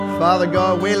Father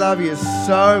God, we love you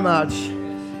so much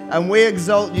and we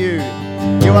exalt you.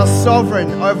 You are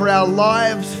sovereign over our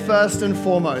lives first and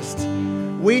foremost.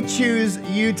 We choose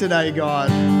you today, God.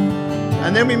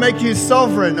 And then we make you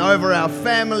sovereign over our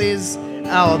families,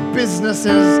 our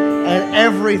businesses, and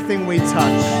everything we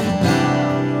touch.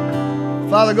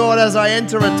 Father God, as I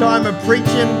enter a time of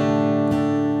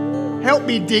preaching, help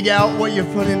me dig out what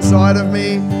you've put inside of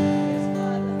me.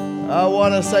 I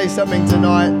want to say something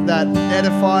tonight that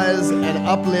edifies and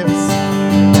uplifts,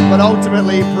 but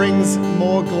ultimately brings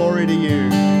more glory to you.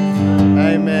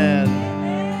 Amen.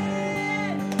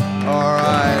 All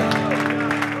right.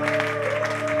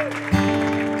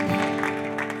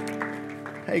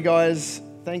 Hey guys,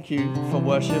 thank you for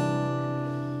worship.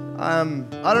 I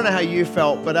don't know how you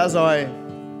felt, but as I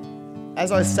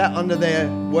sat under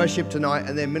their worship tonight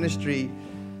and their ministry,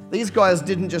 these guys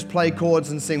didn't just play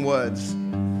chords and sing words.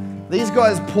 These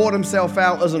guys poured themselves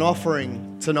out as an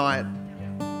offering tonight.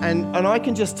 And I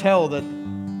can just tell that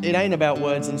it ain't about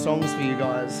words and songs for you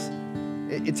guys.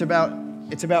 It's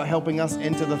about helping us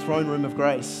enter the throne room of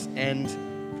grace. And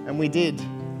we did.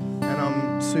 And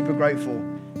I'm super grateful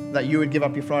that you would give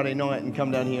up your Friday night and come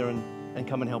down here and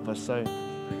come and help us. So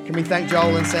can we thank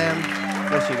Joel and Sam?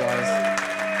 Bless you guys.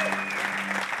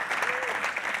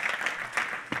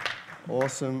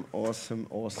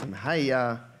 Awesome.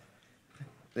 Hey,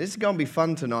 this is going to be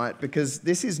fun tonight because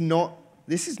this is not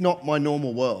my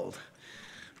normal world,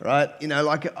 right? You know,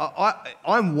 like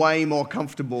I'm way more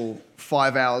comfortable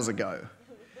 5 hours ago,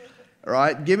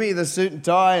 right? Give me the suit and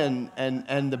tie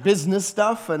and the business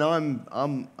stuff, and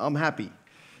I'm happy.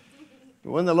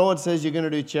 But when the Lord says you're going to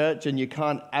do church and you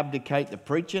can't abdicate the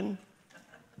preaching,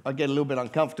 I get a little bit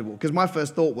uncomfortable because my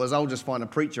first thought was I'll just find a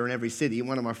preacher in every city,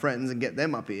 one of my friends, and get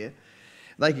them up here.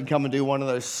 They can come and do one of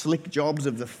those slick jobs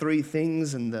of the 3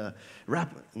 things and the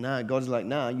rap. No, God's like,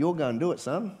 no, you're going to do it,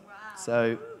 son.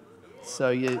 Wow. So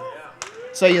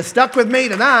you're stuck with me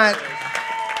tonight.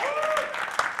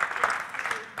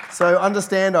 So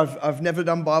understand, I've never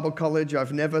done Bible college.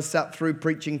 I've never sat through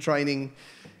preaching training.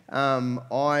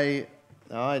 I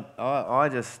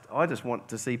just want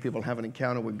to see people have an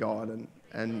encounter with God,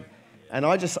 and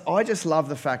I just love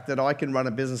the fact that I can run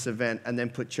a business event and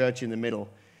then put church in the middle.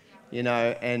 You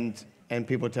know, and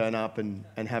people turn up and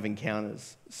have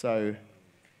encounters. So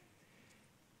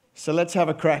let's have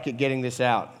a crack at getting this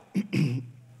out.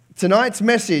 Tonight's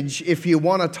message, if you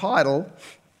want a title,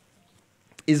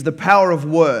 is The Power of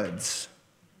Words.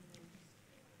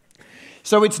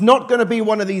 So it's not going to be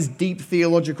one of these deep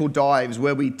theological dives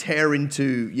where we tear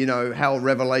into, you know, how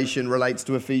Revelation relates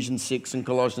to Ephesians 6 and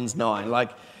Colossians 9.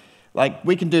 Like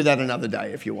we can do that another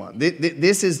day if you want.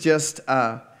 This is just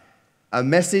a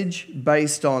message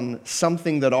based on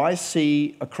something that I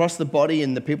see across the body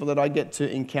and the people that I get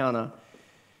to encounter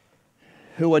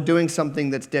who are doing something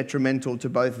that's detrimental to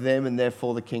both them and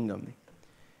therefore the kingdom.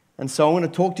 And so I want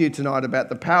to talk to you tonight about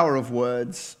the power of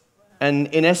words. And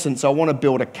in essence, I want to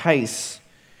build a case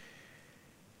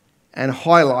and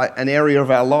highlight an area of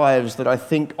our lives that I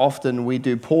think often we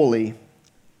do poorly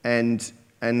and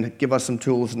give us some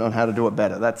tools on how to do it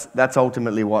better. That's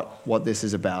ultimately what this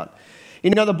is about. You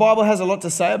know, the Bible has a lot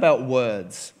to say about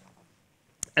words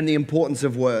and the importance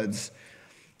of words.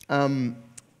 In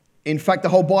fact, the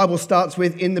whole Bible starts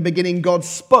with, in the beginning, God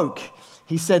spoke.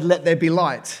 He said, let there be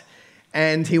light.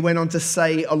 And he went on to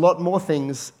say a lot more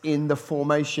things in the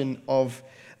formation of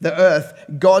the earth.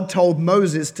 God told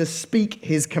Moses to speak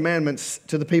his commandments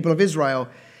to the people of Israel.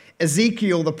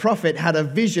 Ezekiel, the prophet, had a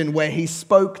vision where he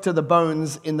spoke to the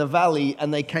bones in the valley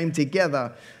and they came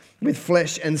together with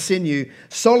flesh and sinew.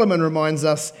 Solomon reminds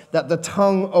us that the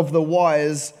tongue of the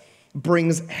wise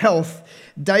brings health.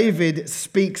 David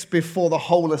speaks before the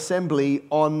whole assembly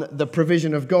on the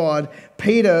provision of God.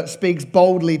 Peter speaks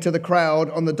boldly to the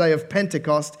crowd on the day of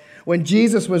Pentecost. When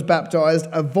Jesus was baptized,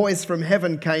 a voice from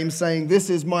heaven came saying, "This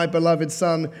is my beloved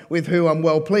Son with whom I'm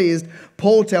well pleased."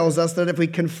 Paul tells us that if we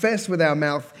confess with our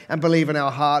mouth and believe in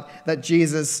our heart that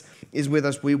Jesus is with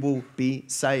us, we will be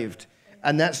saved.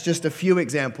 And that's just a few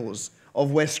examples of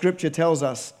where Scripture tells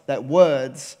us that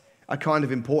words are kind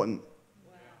of important.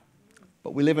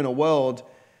 But we live in a world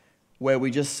where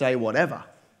we just say whatever.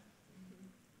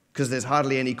 Because there's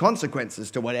hardly any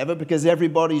consequences to whatever, because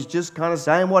everybody's just kind of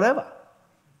saying whatever.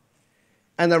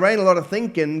 And there ain't a lot of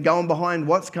thinking going behind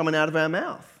what's coming out of our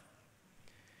mouth.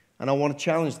 And I want to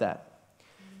challenge that.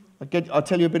 I'll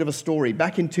tell you a bit of a story.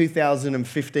 Back in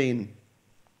 2015,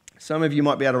 some of you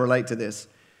might be able to relate to this.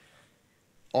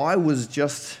 I was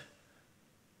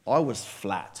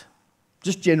flat,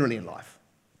 just generally in life.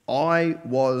 I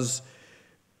was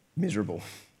miserable,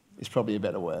 is probably a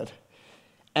better word.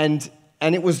 And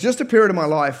And it was just a period of my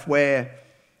life where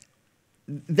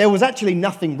there was actually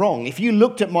nothing wrong. If you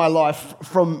looked at my life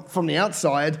from the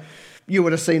outside, you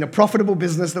would have seen a profitable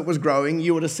business that was growing.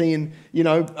 You would have seen,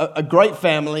 a great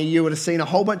family. You would have seen a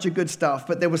whole bunch of good stuff.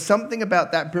 But there was something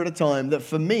about that period of time that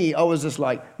for me, I was just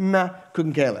like,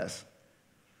 couldn't care less.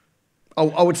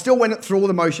 I would still went through all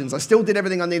the motions. I still did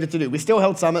everything I needed to do. We still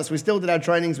held summits. We still did our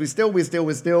trainings. We still.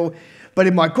 But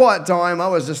in my quiet time, I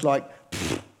was just like,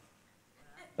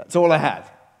 that's all I had.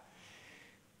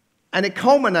 And it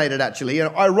culminated, actually,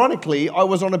 ironically, I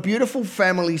was on a beautiful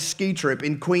family ski trip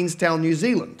in Queenstown, New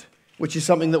Zealand, which is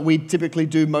something that we typically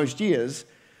do most years.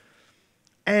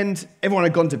 And everyone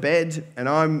had gone to bed, and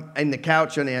I'm in the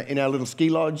couch in our little ski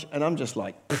lodge, and I'm just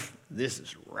like, this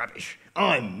is rubbish.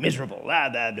 I'm miserable, blah,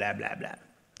 blah, blah, blah, blah.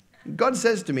 God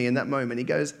says to me in that moment, he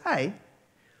goes, hey,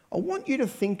 I want you to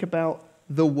think about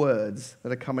the words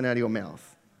that are coming out of your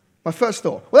mouth. My first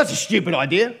thought, well, that's a stupid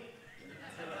idea.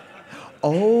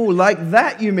 Oh, like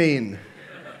that, you mean?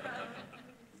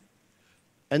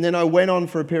 And then I went on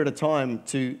for a period of time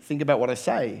to think about what I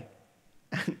say.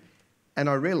 And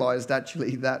I realized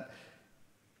actually that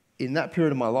in that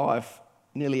period of my life,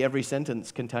 nearly every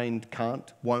sentence contained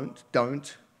can't, won't,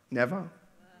 don't, never.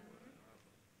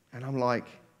 And I'm like,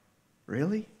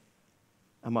 really?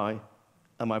 Am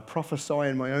I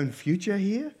prophesying my own future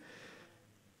here?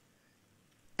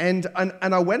 And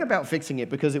I went about fixing it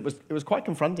because it was quite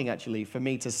confronting actually for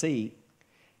me to see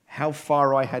how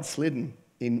far I had slidden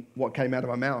in what came out of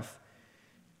my mouth.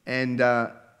 And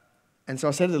so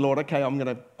I said to the Lord, okay, I'm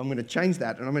gonna change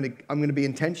that, and I'm gonna be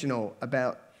intentional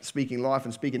about speaking life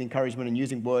and speaking encouragement and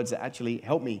using words that actually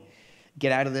help me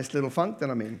get out of this little funk that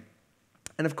I'm in.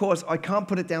 And of course, I can't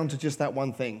put it down to just that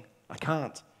one thing. I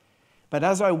can't. But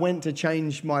as I went to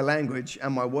change my language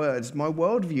and my words, my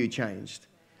worldview changed.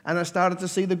 And I started to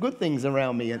see the good things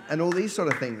around me and all these sort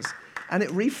of things. And it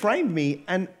reframed me,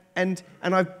 and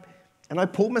I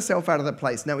pulled myself out of that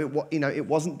place. Now, it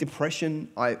wasn't depression.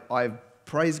 I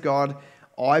praise God.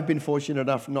 I've been fortunate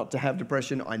enough not to have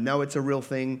depression. I know it's a real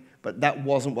thing, but that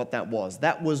wasn't what that was.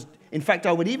 That was, in fact,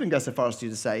 I would even go so far as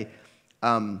to say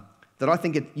that I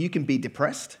think you can be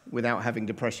depressed without having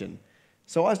depression.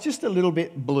 So I was just a little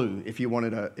bit blue, if you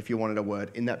wanted a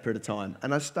word, in that period of time.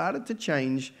 And I started to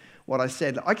change what I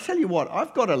said. I tell you what,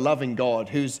 I've got a loving God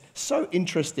who's so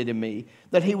interested in me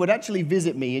that he would actually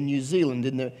visit me in New Zealand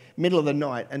in the middle of the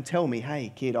night and tell me,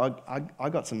 hey, kid, I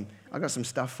got some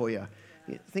stuff for you.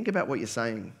 Think about what you're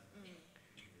saying.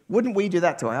 Wouldn't we do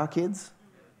that to our kids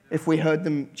if we heard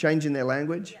them changing their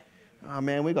language? Oh,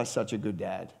 man, we got such a good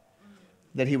dad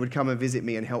that he would come and visit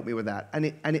me and help me with that. And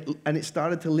it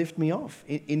started to lift me off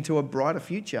into a brighter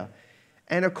future.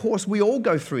 And of course, we all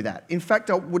go through that. In fact,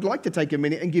 I would like to take a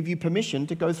minute and give you permission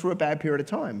to go through a bad period of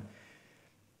time.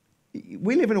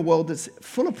 We live in a world that's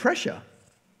full of pressure.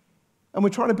 And we're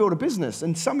trying to build a business.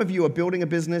 And some of you are building a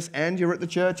business and you're at the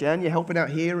church and you're helping out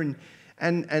here and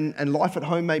life at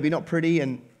home may be not pretty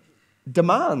and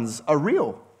demands are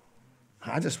real.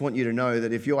 I just want you to know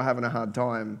that if you're having a hard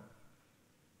time,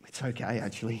 it's okay,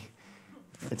 actually.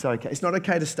 It's okay. It's not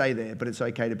okay to stay there, but it's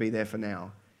okay to be there for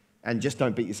now. And just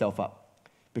don't beat yourself up.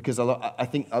 Because I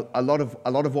think a lot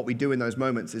of what we do in those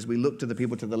moments is we look to the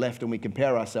people to the left and we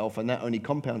compare ourselves, and that only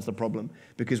compounds the problem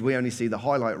because we only see the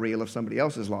highlight reel of somebody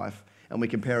else's life and we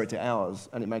compare it to ours,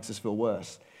 and it makes us feel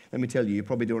worse. Let me tell you, you're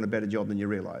probably doing a better job than you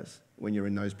realize when you're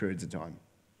in those periods of time.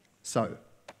 So,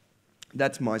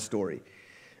 that's my story.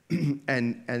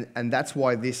 And that's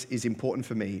why this is important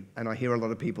for me. And I hear a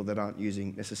lot of people that aren't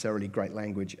using necessarily great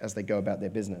language as they go about their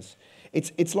business.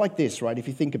 It's like this, right? If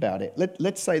you think about it,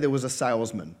 let's say there was a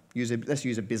salesman. Let's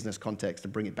use a business context to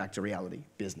bring it back to reality,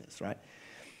 business, right?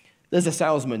 There's a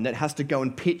salesman that has to go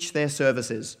and pitch their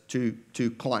services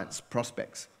to clients,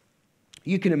 prospects.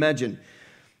 You can imagine,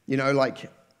 like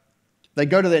they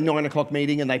go to their 9 o'clock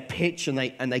meeting and they pitch and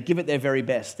they give it their very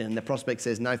best, and the prospect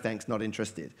says, no thanks, not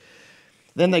interested.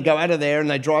 Then they go out of there and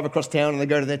they drive across town and they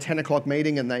go to their 10 o'clock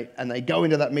meeting and they go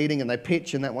into that meeting and they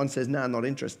pitch, and that one says, no, I'm not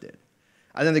interested.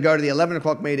 And then they go to the 11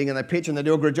 o'clock meeting and they pitch and they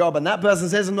do a good job, and that person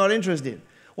says, I'm not interested.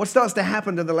 What starts to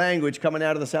happen to the language coming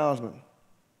out of the salesman?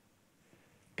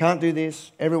 Can't do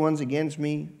this. Everyone's against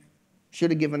me.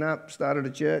 Should have given up. Started a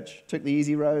church. Took the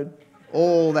easy road.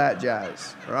 All that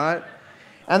jazz, right?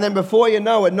 And then before you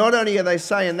know it, not only are they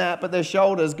saying that, but their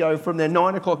shoulders go from their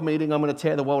 9 o'clock meeting, I'm going to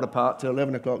tear the world apart, to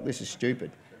 11 o'clock, this is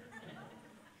stupid.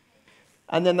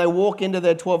 And then they walk into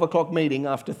their 12 o'clock meeting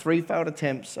after 3 failed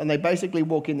attempts, and they basically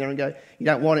walk in there and go, you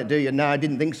don't want it, do you? No, I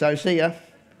didn't think so, see ya.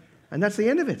 And that's the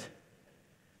end of it.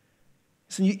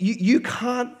 So you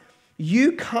can't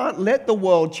let the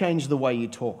world change the way you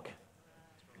talk.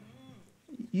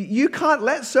 You can't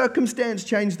let circumstance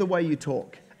change the way you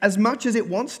talk as much as it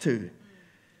wants to.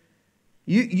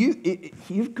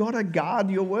 You've got to guard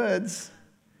your words.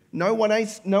 No one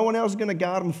else is going to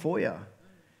guard them for you.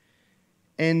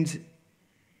 And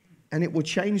it will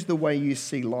change the way you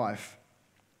see life.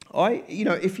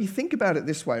 If you think about it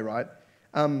this way, right?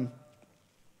 Do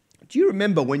you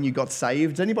remember when you got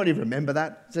saved? Does anybody remember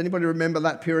that? Does anybody remember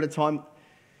that period of time?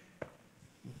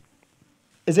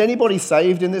 Is anybody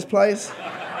saved in this place?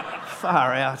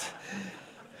 Far out.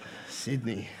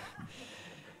 Sydney.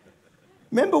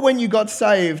 Remember when you got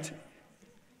saved?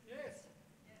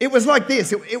 It was like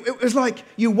this. It was like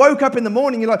you woke up in the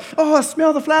morning, you're like, oh, I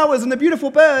smell the flowers and the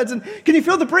beautiful birds, and can you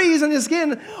feel the breeze on your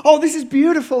skin? Oh, this is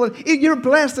beautiful, and you're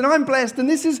blessed, and I'm blessed, and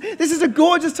this is a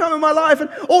gorgeous time of my life, and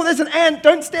oh, there's an ant,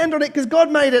 don't stand on it because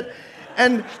God made it.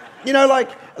 And, like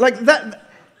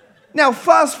that. Now,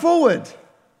 fast forward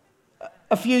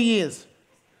a few years.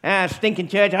 Stinking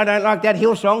church, I don't like that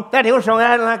Hillsong. I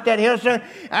don't like that Hillsong.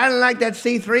 I don't like that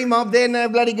C3 mob, they're no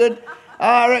bloody good.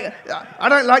 I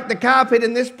don't like the carpet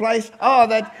in this place. Oh,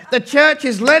 the church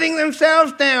is letting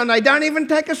themselves down. They don't even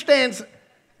take a stance.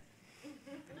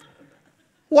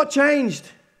 What changed?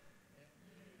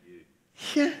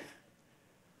 Yeah.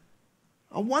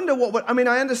 I wonder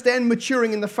I understand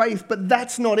maturing in the faith, but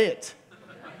that's not it.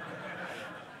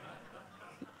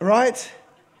 Right?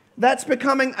 That's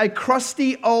becoming a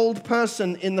crusty old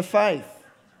person in the faith.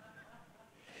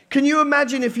 Can you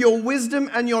imagine if your wisdom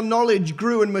and your knowledge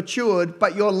grew and matured,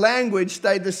 but your language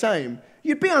stayed the same?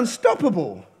 You'd be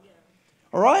unstoppable.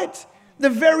 All right? The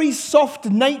very soft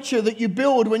nature that you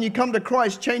build when you come to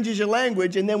Christ changes your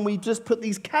language, and then we just put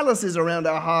these calluses around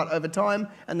our heart over time,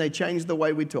 and they change the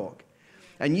way we talk.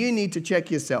 And you need to check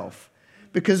yourself.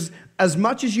 Because as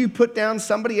much as you put down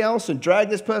somebody else and drag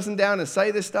this person down and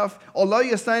say this stuff, although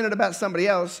you're saying it about somebody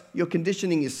else, you're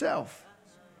conditioning yourself.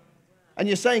 And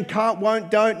you're saying can't,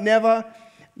 won't, don't, never.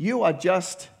 You are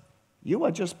just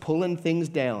pulling things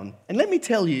down. And let me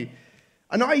tell you,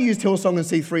 and I used Hillsong and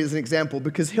C3 as an example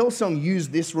because Hillsong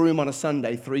used this room on a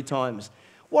Sunday 3 times.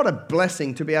 What a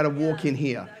blessing to be able to walk in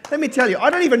here. Let me tell you, I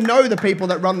don't even know the people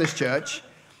that run this church,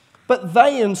 but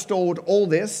they installed all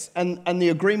this, and the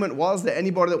agreement was that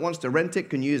anybody that wants to rent it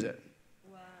can use it.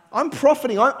 Wow. I'm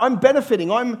profiting, I'm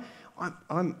benefiting, I'm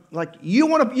like,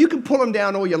 you can pull them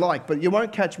down all you like, but you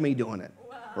won't catch me doing it,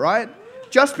 right?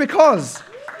 Just because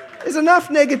there's enough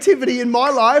negativity in my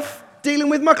life dealing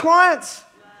with my clients.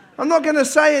 I'm not going to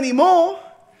say any more,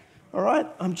 all right?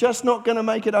 I'm just not going to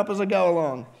make it up as I go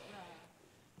along.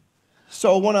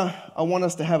 So I want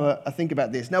us to have a think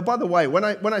about this. Now, by the way, when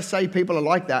I say people are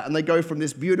like that and they go from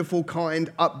this beautiful,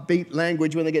 kind, upbeat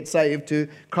language when they get saved to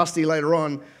crusty later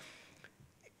on,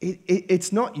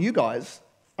 it's not you guys.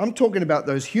 I'm talking about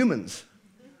those humans.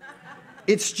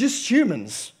 It's just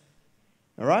humans,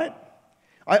 all right?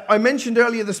 I mentioned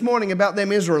earlier this morning about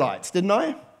them Israelites, didn't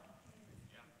I?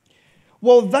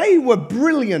 Well, they were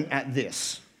brilliant at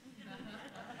this,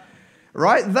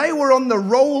 right? They were on the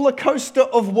roller coaster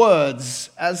of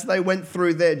words as they went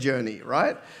through their journey,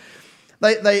 right?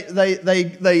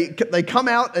 They come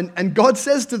out and God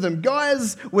says to them,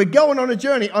 guys, we're going on a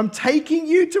journey. I'm taking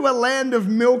you to a land of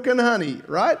milk and honey,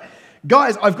 right?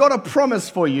 Guys, I've got a promise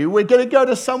for you. We're going to go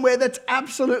to somewhere that's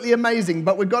absolutely amazing,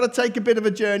 but we've got to take a bit of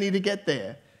a journey to get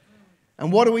there.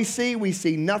 And what do we see? We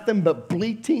see nothing but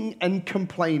bleating and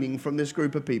complaining from this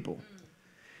group of people.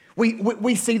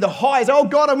 We see the highs. Oh,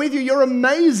 God, I'm with you. You're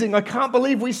amazing. I can't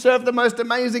believe we serve the most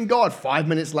amazing God. 5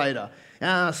 minutes later,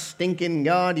 stinking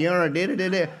God, you're a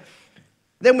da-da-da-da.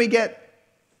 Then we get,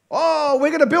 oh, we're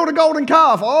going to build a golden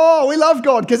calf. Oh, we love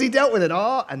God because he dealt with it.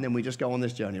 Oh, and then we just go on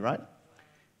this journey, right?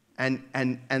 And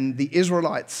the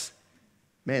Israelites,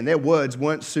 man, their words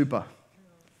weren't super.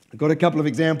 I've got a couple of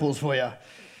examples for you.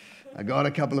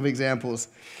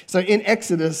 So in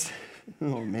Exodus,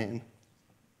 oh man.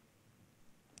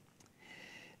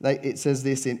 It says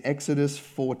this in Exodus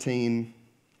 14,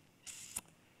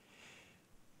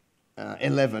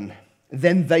 11.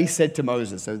 Then they said to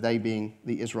Moses, so they being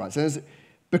the Israelites,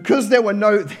 because there were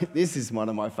no, this is one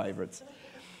of my favorites,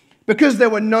 because there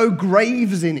were no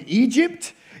graves in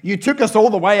Egypt, you took us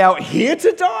all the way out here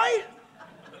to die?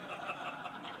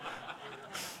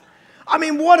 I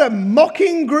mean, what a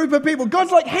mocking group of people.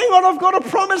 God's like, hang on, I've got a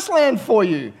promised land for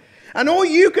you. And all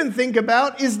you can think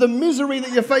about is the misery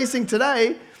that you're facing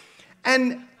today.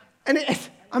 And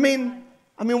I mean,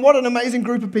 what an amazing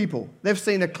group of people. They've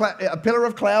seen a pillar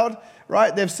of cloud,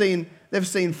 right? They've seen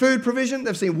food provision.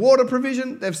 They've seen water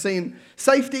provision. They've seen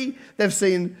safety. They've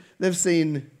seen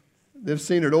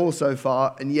it all so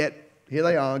far. And yet, here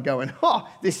they are going, oh,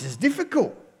 this is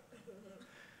difficult.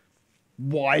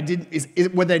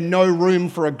 Were there no room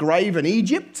for a grave in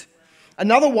Egypt?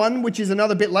 Another one, which is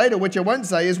another bit later, which I won't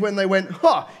say, is when they went,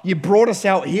 you brought us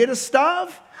out here to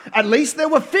starve? At least there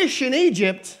were fish in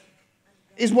Egypt,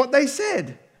 is what they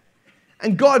said.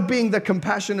 And God, being the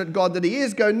compassionate God that he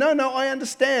is, go, no, I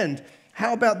understand.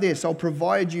 How about this? I'll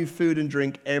provide you food and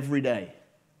drink every day.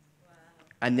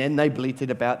 And then they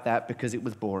bleated about that because it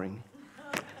was boring.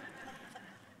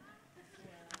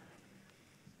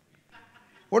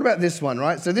 What about this one,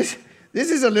 right? So this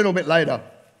is a little bit later.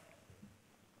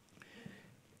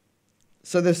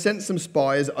 So they've sent some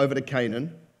spies over to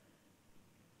Canaan.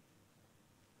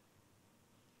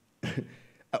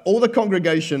 All the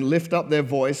congregation lift up their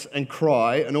voice and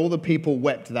cry, and all the people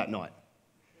wept that night.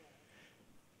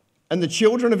 And the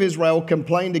children of Israel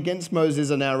complained against Moses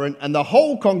and Aaron, and the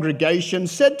whole congregation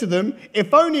said to them,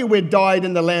 if only we'd died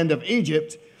in the land of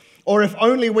Egypt, or if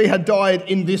only we had died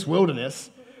in this wilderness.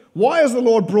 Why has the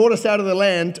Lord brought us out of the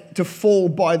land to fall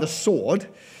by the sword,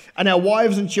 and our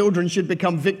wives and children should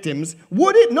become victims?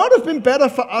 Would it not have been better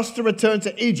for us to return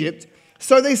to Egypt?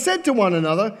 So they said to one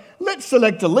another, let's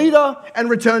select a leader and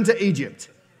return to Egypt.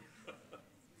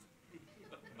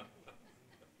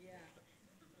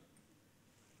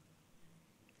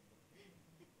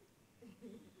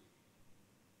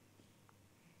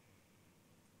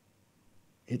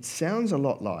 It sounds a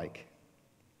lot like,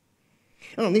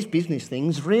 this business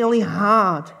thing's really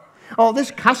hard. This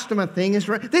customer thing is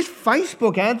this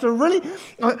Facebook ads are really,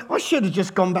 I should have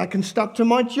just gone back and stuck to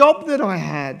my job that I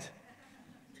had.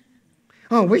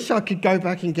 I wish I could go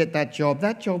back and get that job.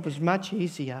 That job was much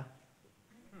easier.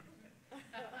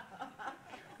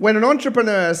 When an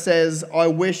entrepreneur says, I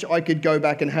wish I could go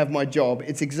back and have my job,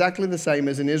 it's exactly the same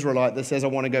as an Israelite that says, I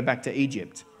want to go back to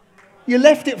Egypt. You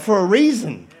left it for a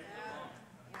reason.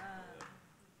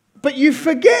 But you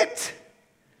forget.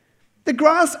 The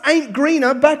grass ain't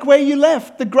greener back where you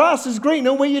left. The grass is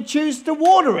greener where you choose to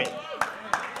water it.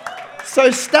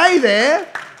 So stay there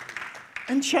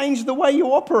and change the way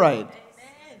you operate.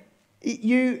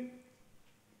 You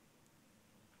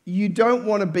don't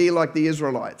want to be like the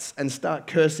Israelites and start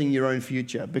cursing your own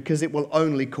future, because it will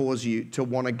only cause you to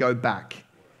want to go back.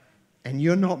 And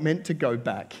you're not meant to go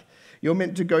back. You're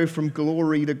meant to go from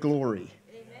glory to glory.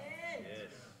 Amen. Yes.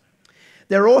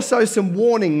 There are also some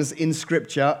warnings in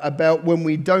Scripture about when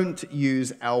we don't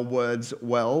use our words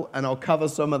well, and I'll cover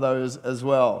some of those as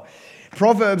well.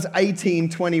 Proverbs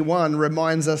 18:21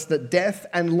 reminds us that death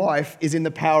and life is in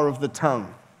the power of the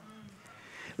tongue.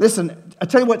 Listen, I'll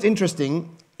tell you what's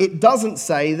interesting. It doesn't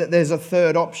say that there's a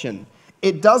third option.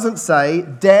 It doesn't say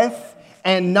death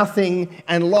and nothing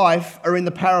and life are in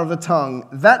the power of the tongue.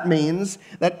 That means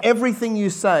that everything you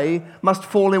say must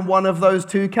fall in one of those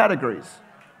two categories.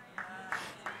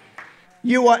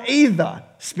 You are either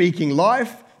speaking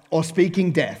life or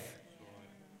speaking death.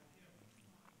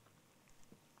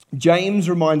 James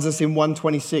reminds us in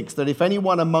 1:26 that if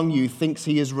anyone among you thinks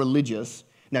he is religious.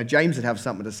 Now, James would have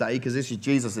something to say because this is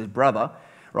Jesus' brother,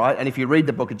 right? And if you read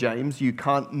the book of James, you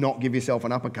can't not give yourself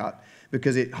an uppercut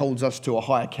because it holds us to a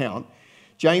high account.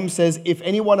 James says, if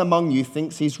anyone among you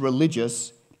thinks he's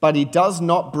religious, but he does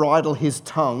not bridle his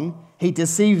tongue, he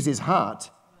deceives his heart,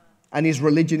 and his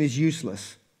religion is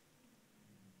useless.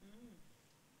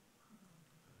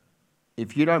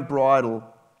 If you don't bridle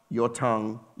your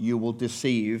tongue, you will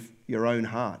deceive your own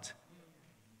heart.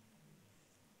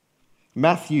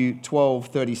 Matthew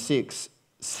 12:36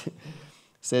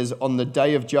 says, on the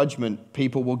day of judgment,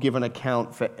 people will give an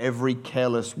account for every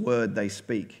careless word they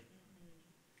speak.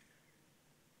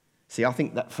 See, I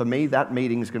think that for me, that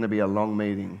meeting's going to be a long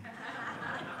meeting.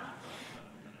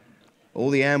 All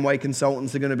the Amway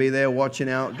consultants are going to be there watching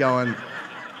out, going,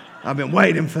 I've been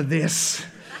waiting for this.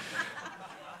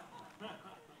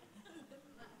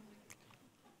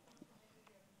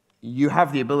 You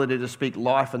have the ability to speak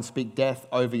life and speak death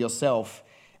over yourself.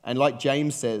 And like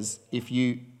James says, if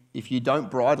you don't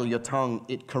bridle your tongue,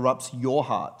 it corrupts your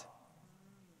heart.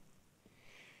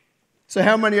 So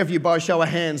how many of you, by show of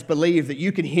hands, believe that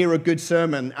you can hear a good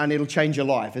sermon and it'll change your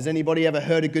life? Has anybody ever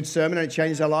heard a good sermon and it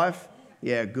changed their life?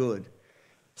 Yeah, good.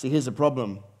 See, here's the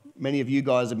problem. Many of you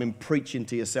guys have been preaching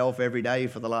to yourself every day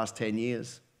for the last 10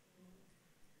 years.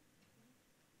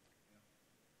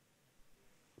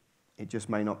 It just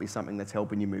may not be something that's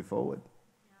helping you move forward.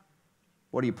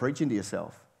 What are you preaching to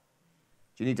yourself?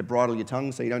 Do you need to bridle your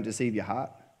tongue so you don't deceive your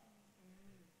heart?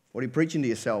 What are you preaching to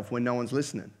yourself when no one's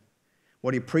listening?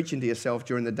 What are you preaching to yourself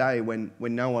during the day when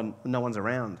no one's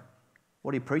around?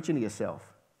 What are you preaching to yourself?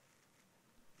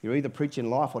 You're either preaching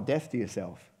life or death to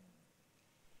yourself.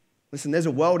 Listen, there's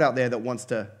a world out there that wants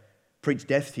to preach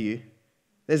death to you.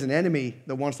 there's an enemy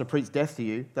that wants to preach death to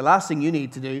you, the last thing you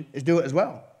need to do is do it as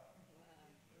well.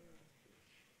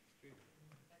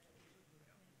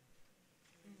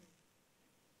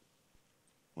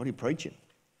 What are you preaching?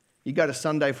 You go to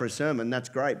Sunday for a sermon, that's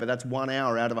great, but that's 1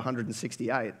 hour out of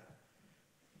 168.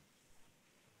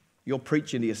 You're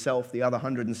preaching to yourself the other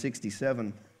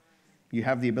 167. You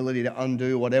have the ability to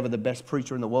undo whatever the best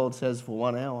preacher in the world says for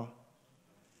 1 hour.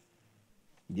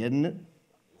 Getting it?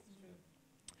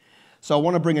 So I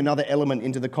want to bring another element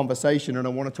into the conversation, and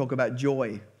I want to talk about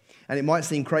joy. And it might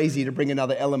seem crazy to bring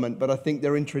another element, but I think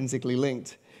they're intrinsically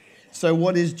linked. So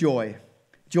what is joy?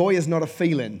 Joy is not a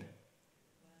feeling,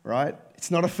 right?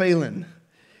 It's not a feeling.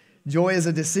 Joy is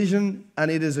a decision, and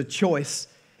it is a choice.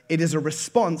 It is a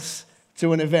response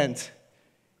to an event.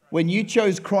 When you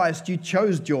chose Christ, you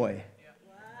chose joy.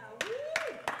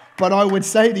 But I would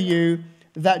say to you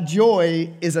that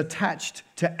joy is attached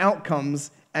to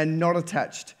outcomes and not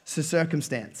attached to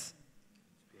circumstance.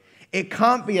 It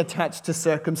can't be attached to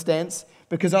circumstance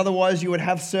because otherwise you would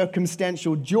have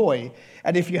circumstantial joy.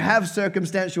 And if you have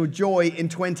circumstantial joy in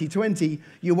 2020,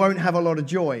 you won't have a lot of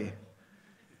joy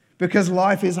because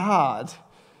life is hard.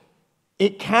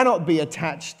 It cannot be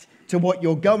attached to what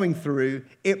you're going through.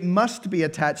 It must be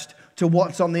attached to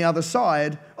what's on the other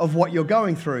side of what you're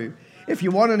going through. If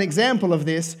you want an example of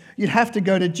this, you'd have to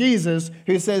go to Jesus,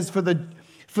 who says, for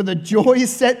the joy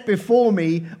set before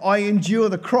me, I endure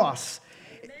the cross.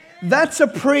 That's a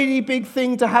pretty big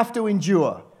thing to have to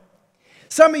endure.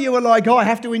 Some of you are like, I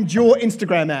have to endure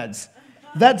Instagram ads.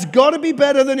 That's got to be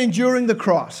better than enduring the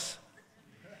cross.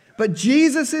 But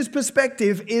Jesus'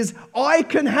 perspective is, I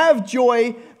can have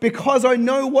joy because I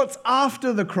know what's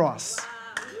after the cross.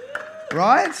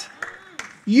 Right?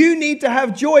 You need to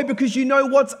have joy because you know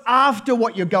what's after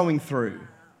what you're going through.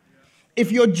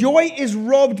 If your joy is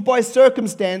robbed by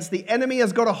circumstance, the enemy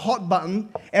has got a hot button.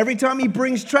 Every time he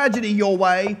brings tragedy your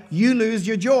way, you lose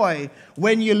your joy.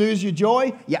 When you lose your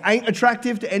joy, you ain't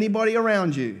attractive to anybody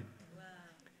around you.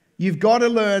 You've got to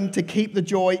learn to keep the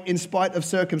joy in spite of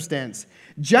circumstance.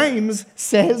 James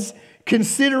says,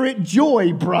 consider it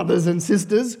joy, brothers and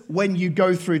sisters, when you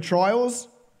go through trials.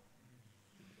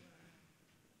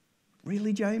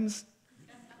 Really, James?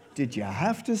 Did you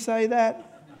have to say that?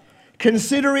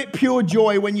 Consider it pure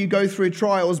joy when you go through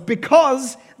trials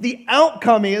because the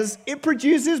outcome is it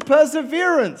produces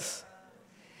perseverance.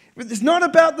 It's not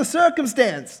about the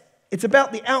circumstance. It's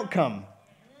about the outcome.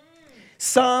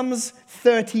 Psalms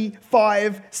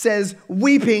 35 says,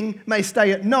 weeping may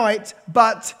stay at night,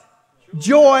 but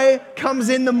joy comes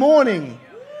in the morning.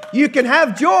 You can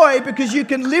have joy because you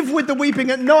can live with the weeping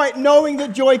at night knowing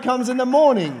that joy comes in the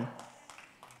morning.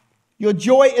 Your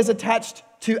joy is attached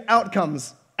to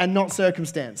outcomes and not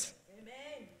circumstance.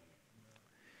 Amen.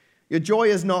 Your joy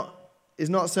is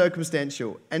not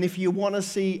circumstantial. And if you want to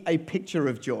see a picture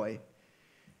of joy,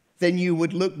 then you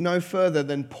would look no further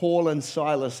than Paul and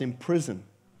Silas in prison.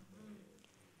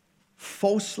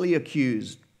 Falsely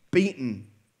accused, beaten,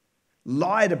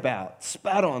 lied about,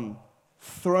 spat on,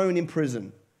 thrown in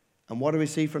prison. And what do we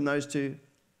see from those two?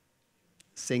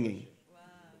 Singing.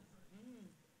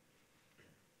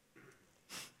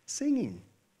 Singing.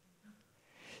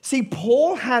 See,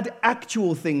 Paul had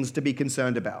actual things to be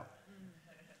concerned about.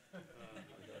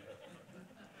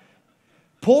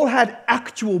 Paul had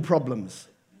actual problems.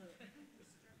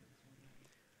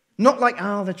 Not like,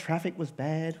 the traffic was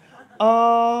bad.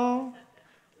 Oh,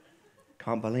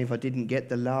 can't believe I didn't get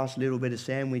the last little bit of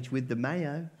sandwich with the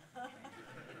mayo.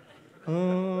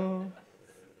 Oh,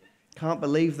 can't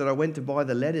believe that I went to buy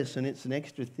the lettuce and it's an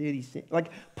extra 30 cents.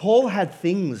 Like, Paul had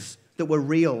things that were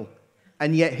real,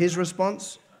 and yet his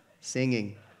response,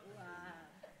 singing. Wow.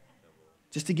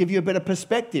 Just to give you a bit of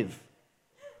perspective.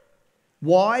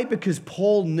 Why? Because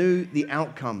Paul knew the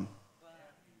outcome.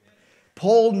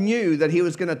 Paul knew that he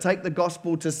was going to take the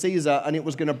gospel to Caesar and it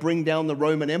was going to bring down the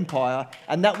Roman Empire,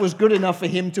 and that was good enough for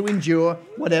him to endure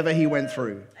whatever he went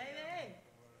through.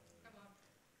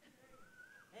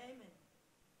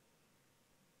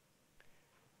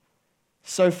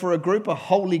 So for a group of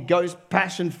Holy Ghost,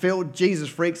 passion-filled Jesus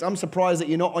freaks, I'm surprised that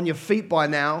you're not on your feet by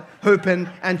now, hooping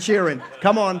and cheering.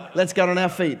 Come on, let's get on our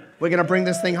feet. We're going to bring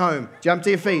this thing home. Jump to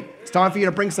your feet. It's time for you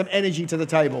to bring some energy to the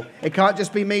table. It can't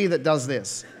just be me that does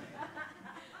this.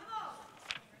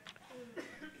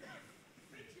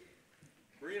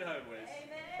 Bring it home, Wes.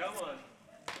 Come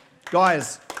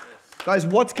on. Guys,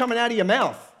 what's coming out of your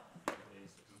mouth?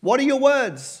 What are your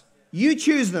words? You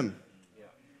choose them.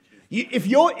 If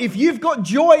you've got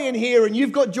joy in here and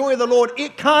you've got joy of the Lord,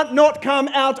 it can't not come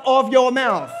out of your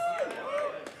mouth.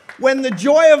 When the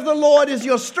joy of the Lord is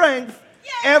your strength,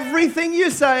 everything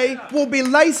you say will be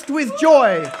laced with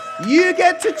joy. You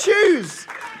get to choose.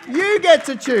 You get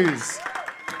to choose.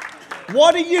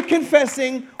 What are you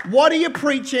confessing? What are you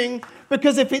preaching?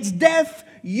 Because if it's death,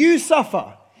 you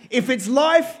suffer. If it's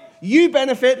life, you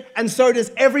benefit, and so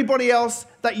does everybody else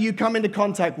that you come into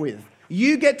contact with.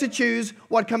 You get to choose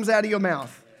what comes out of your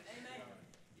mouth.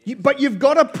 But you've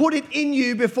got to put it in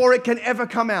you before it can ever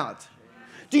come out.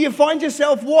 Do you find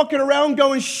yourself walking around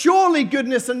going, surely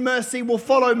goodness and mercy will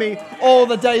follow me all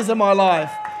the days of my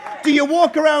life? Do you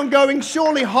walk around going,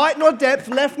 surely height nor depth,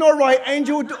 left nor right,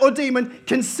 angel or demon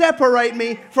can separate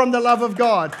me from the love of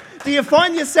God? Do you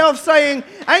find yourself saying,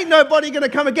 ain't nobody going to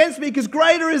come against me because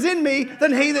greater is in me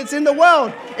than he that's in the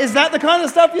world? Is that the kind of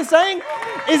stuff you're saying?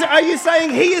 Are you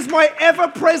saying he is my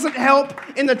ever-present help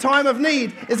in the time of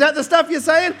need? Is that the stuff you're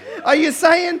saying? Are you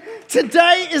saying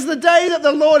today is the day that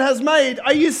the Lord has made?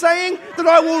 Are you saying that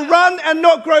I will run and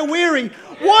not grow weary?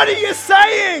 What are you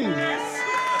saying?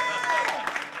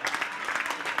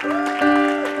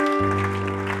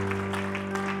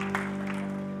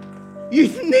 You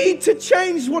need to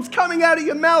change what's coming out of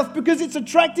your mouth because it's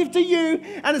attractive to you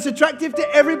and it's attractive to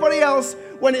everybody else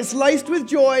when it's laced with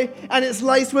joy and it's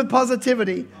laced with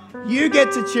positivity. You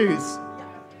get to choose.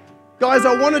 Guys,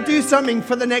 I want to do something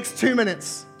for the next 2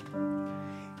 minutes.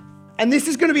 And this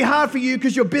is going to be hard for you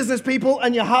because you're business people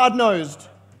and you're hard-nosed.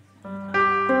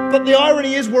 But the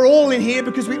irony is we're all in here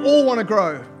because we all want to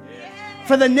grow.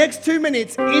 For the next 2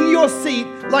 minutes, in your seat,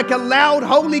 like a loud,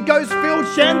 Holy Ghost-filled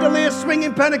chandelier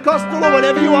swinging Pentecostal or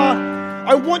whatever you are,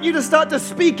 I want you to start to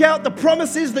speak out the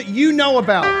promises that you know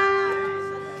about.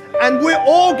 And we're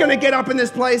all going to get up in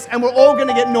this place and we're all going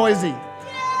to get noisy.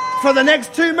 For the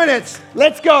next 2 minutes,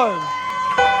 let's go.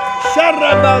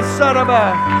 Sharaba,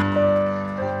 saraba.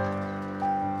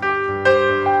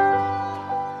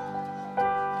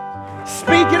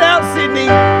 Speak it out, Sydney.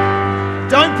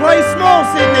 Don't play small,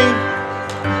 Sydney.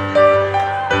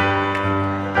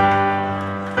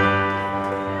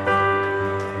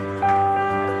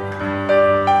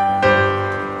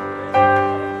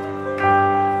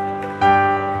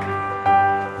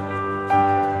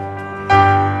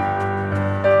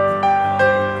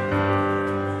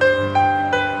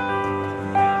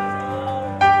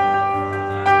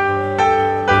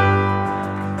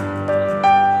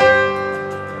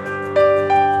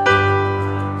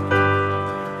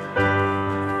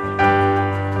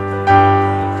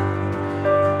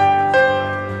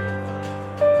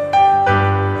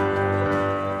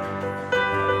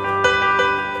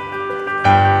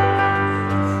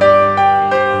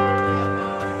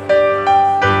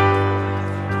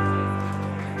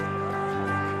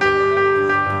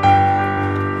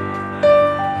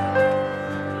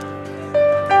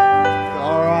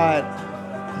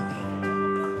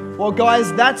 Well,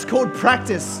 guys, that's called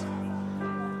practice.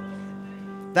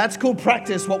 That's called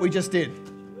practice, what we just did.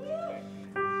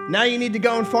 Now you need to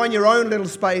go and find your own little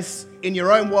space in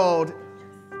your own world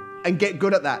and get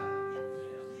good at that.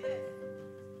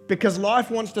 Because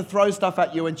life wants to throw stuff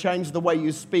at you and change the way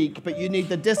you speak, but you need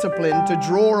the discipline to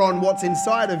draw on what's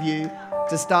inside of you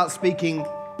to start speaking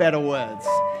better words.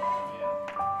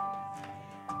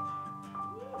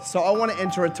 So I want to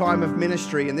enter a time of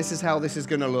ministry, and this is how this is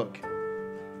going to look.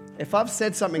 If I've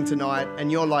said something tonight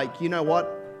and you're like, you know what?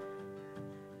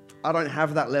 I don't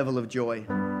have that level of joy.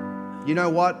 You know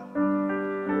what?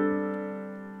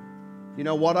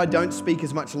 I don't speak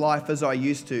as much life as I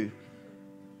used to.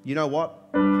 You know what?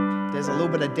 There's a little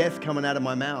bit of death coming out of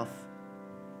my mouth.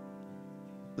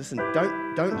 Listen,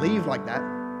 don't leave like that.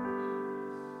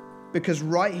 Because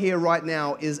right here, right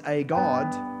now is a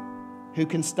God who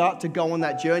can start to go on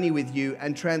that journey with you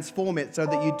and transform it so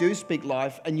that you do speak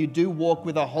life and you do walk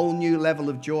with a whole new level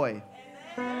of joy.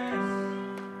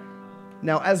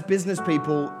 Now, as business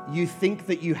people, you think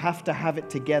that you have to have it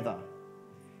together.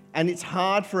 And it's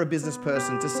hard for a business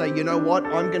person to say, you know what,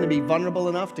 I'm going to be vulnerable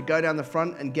enough to go down the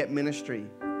front and get ministry.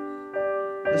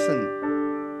 Listen,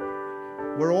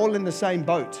 we're all in the same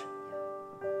boat.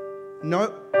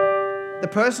 No, the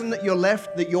person that you're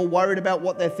left, that you're worried about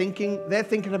what they're thinking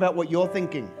about what you're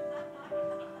thinking.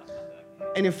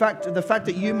 And in fact, the fact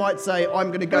that you might say, I'm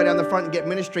going to go down the front and get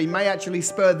ministry may actually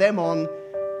spur them on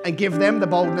and give them the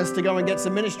boldness to go and get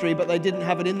some ministry, but they didn't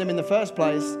have it in them in the first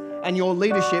place. And your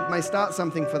leadership may start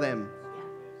something for them.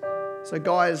 So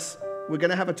guys, we're going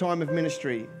to have a time of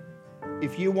ministry.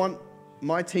 If you want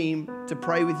my team to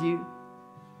pray with you,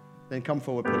 then come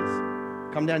forward,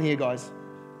 please. Come down here, guys.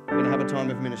 We're going to have a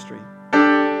time of ministry.